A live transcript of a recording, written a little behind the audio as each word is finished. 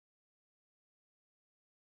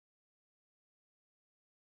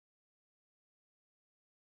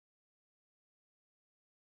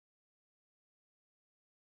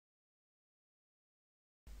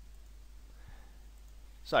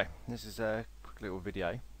So this is a quick little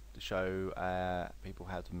video to show people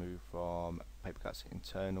how to move from PaperCut's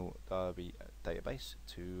internal database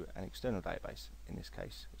to an external database. In this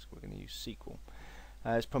case, we're going to use SQL.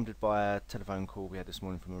 It's prompted by a telephone call we had this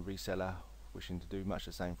morning from a reseller wishing to do much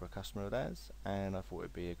the same for a customer of theirs, and I thought it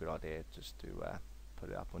would be a good idea just to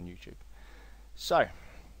put it up on YouTube. So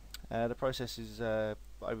the process is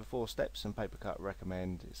over 4 steps, and PaperCut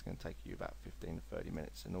recommend it's going to take you about 15 to 30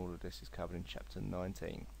 minutes, and all of this is covered in chapter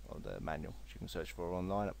 19 of the manual, which you can search for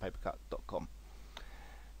online at papercut.com.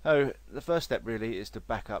 So the first step really is to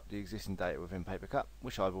back up the existing data within PaperCut,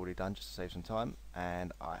 which I've already done just to save some time,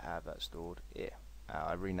 and I have that stored here.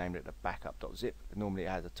 I renamed it the backup.zip. Normally it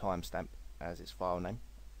has a timestamp as its file name,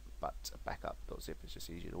 but backup.zip is just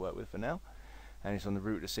easier to work with for now, and it's on the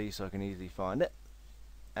root to C, so I can easily find it.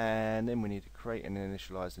 And then we need to create and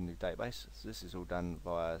initialize a new database. So this is all done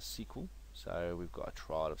via SQL. So we've got a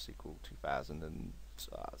trial of SQL 2000 and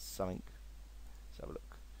something. Let's have a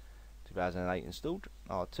look. 2008 installed,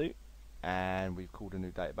 R2, and we've called a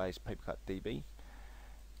new database PaperCut DB.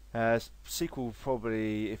 SQL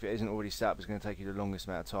probably, if it isn't already set up, is going to take you the longest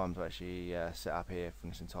amount of time to actually set up here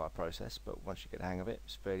from this entire process, but once you get the hang of it,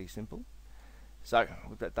 it's fairly simple. So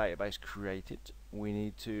with that database created, we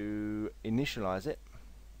need to initialize it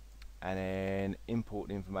and then import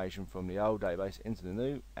the information from the old database into the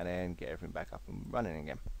new, and then get everything back up and running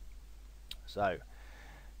again. So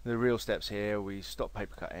the real steps here, we stop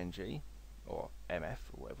PaperCut NG or MF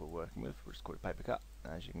or whatever we're working with. We'll just call it PaperCut.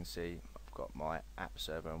 As you can see, I've got my app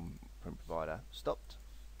server and print provider stopped.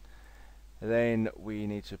 Then we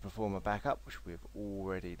need to perform a backup, which we've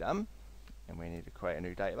already done, and we need to create a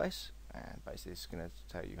new database, and basically this is going to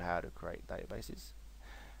tell you how to create databases.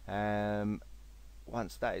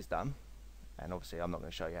 Once that is done, and obviously I'm not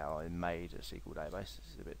going to show you how I made a SQL database,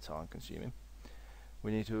 this is a bit time consuming,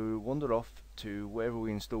 we need to wander off to wherever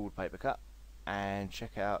we installed PaperCut and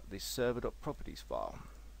check out the server.properties file.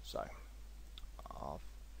 So our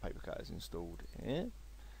PaperCut is installed here,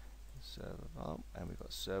 server file, and we've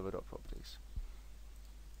got server.properties.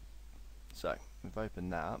 So we've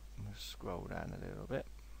opened that up, we'll scroll down a little bit,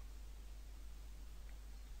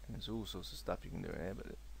 and there's all sorts of stuff you can do in here,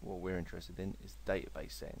 but what we're interested in is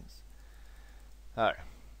database settings. So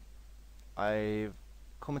I've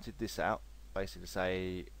commented this out basically to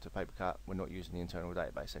say to PaperCut we're not using the internal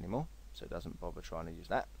database anymore, so it doesn't bother trying to use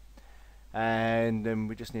that. And then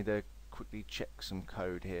we just need to quickly check some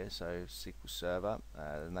code here. So SQL Server,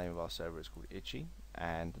 the name of our server is called Itchy,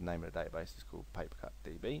 and the name of the database is called PaperCut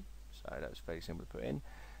DB. So that was fairly simple to put in.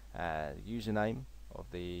 The username of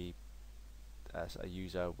the a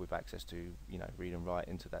user with access to read and write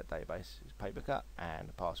into that database is PaperCut, and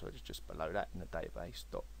the password is just below that in the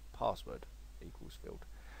database.password equals field.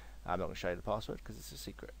 I'm not going to show you the password because it's a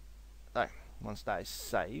secret. So once that is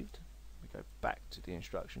saved, we go back to the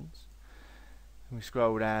instructions and we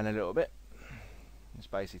scroll down a little bit. It's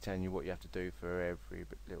basically telling you what you have to do for every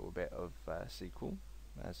little bit of SQL,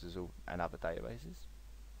 as is all and other databases,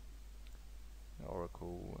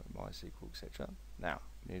 Oracle, MySQL, etc. Now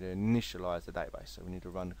we need to initialize the database, so we need to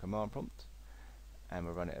run the command prompt, and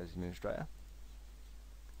we'll run it as administrator,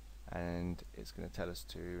 and it's going to tell us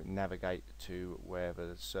to navigate to wherever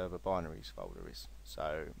the server binaries folder is.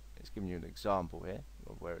 So it's giving you an example here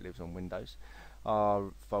of where it lives on Windows.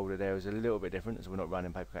 Our folder there is a little bit different, as we're not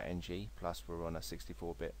running PaperCut NG, plus we're on a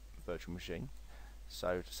 64-bit virtual machine.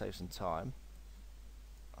 So to save some time,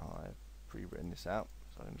 I've pre-written this out,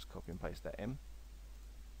 so I can just copy and paste that in.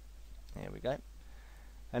 There we go.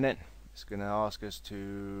 And then it's going to ask us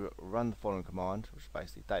to run the following command, which is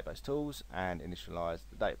basically database tools, and initialize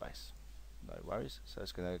the database. No worries. So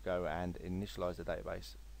it's going to go and initialize the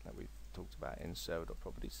database that we've talked about in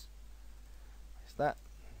server.properties. It's that.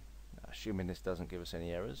 Now, assuming this doesn't give us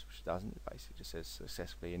any errors, which it doesn't, it basically just says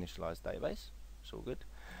successfully initialized database. It's all good.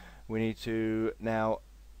 We need to now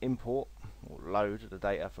import or load the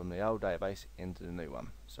data from the old database into the new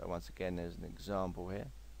one. So once again, there's an example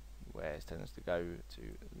here where it's telling us to go to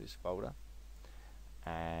this folder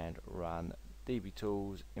and run db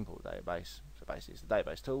tools import database. So basically it's the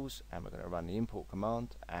database tools, and we're going to run the import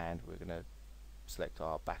command, and we're going to select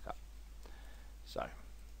our backup. So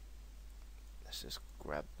let's just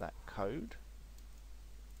grab that code,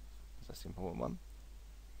 that's the important one.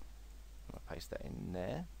 I'm going to paste that in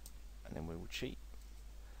there, and then we will cheat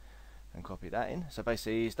and copy that in. So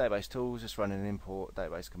basically it's database tools, just running an import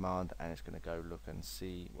database command, and it's going to go look and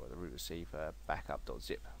see what the root to C for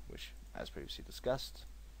backup.zip, which as previously discussed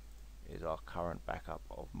is our current backup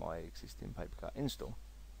of my existing PaperCut install.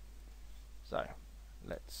 So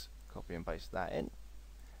let's copy and paste that in,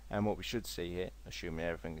 And what we should see here, assuming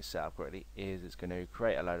everything is set up correctly, is it's going to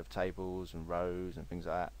create a load of tables and rows and things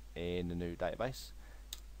like that in the new database.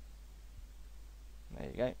 There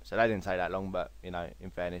you go. So that didn't take that long, but you know,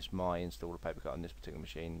 in fairness, my install of PaperCut on this particular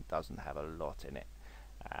machine doesn't have a lot in it.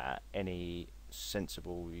 Any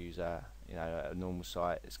sensible user, you know, at a normal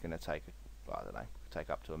site, it's going to take, I don't know, take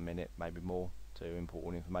up to a minute, maybe more, to import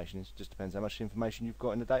all the information. It just depends how much information you've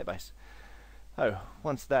got in the database. So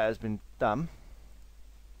once that has been done,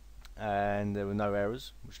 and there were no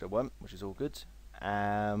errors, which there weren't, which is all good,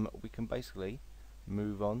 we can basically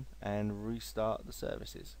move on and restart the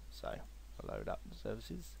services. So I'll load up the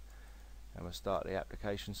services and we'll start the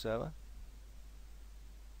application server,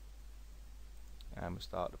 and we'll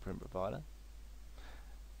start the print provider.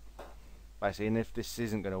 Basically, and if this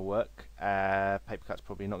isn't going to work, PaperCut's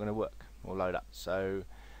probably not going to work or load up. So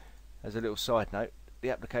as a little side note, the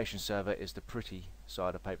application server is the pretty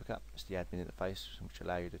side of PaperCut. It's the admin interface, which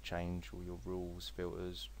allow you to change all your rules,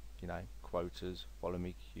 filters, you know, quotas, follow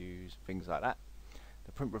me queues, things like that.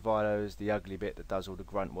 The print provider is the ugly bit that does all the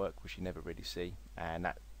grunt work, which you never really see, and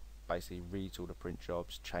that basically reads all the print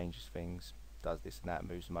jobs, changes things, does this and that,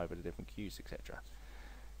 moves them over to different queues, etc.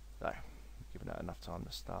 So, giving that enough time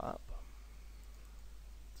to start up.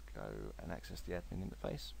 Let's go and access the admin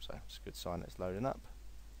interface. So it's a good sign that it's loading up.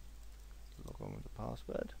 Log on with the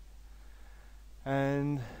password,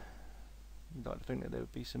 and you'd like to think that there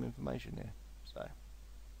would be some information here. So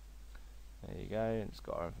there you go, and it's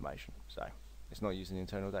got our information. So it's not using the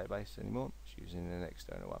internal database anymore, it's using an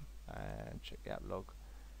external one. And check the app log.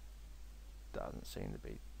 Doesn't seem to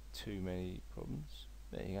be too many problems.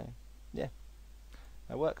 There you go. Yeah,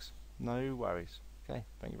 that works. No worries. Okay,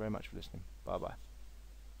 thank you very much for listening. Bye bye.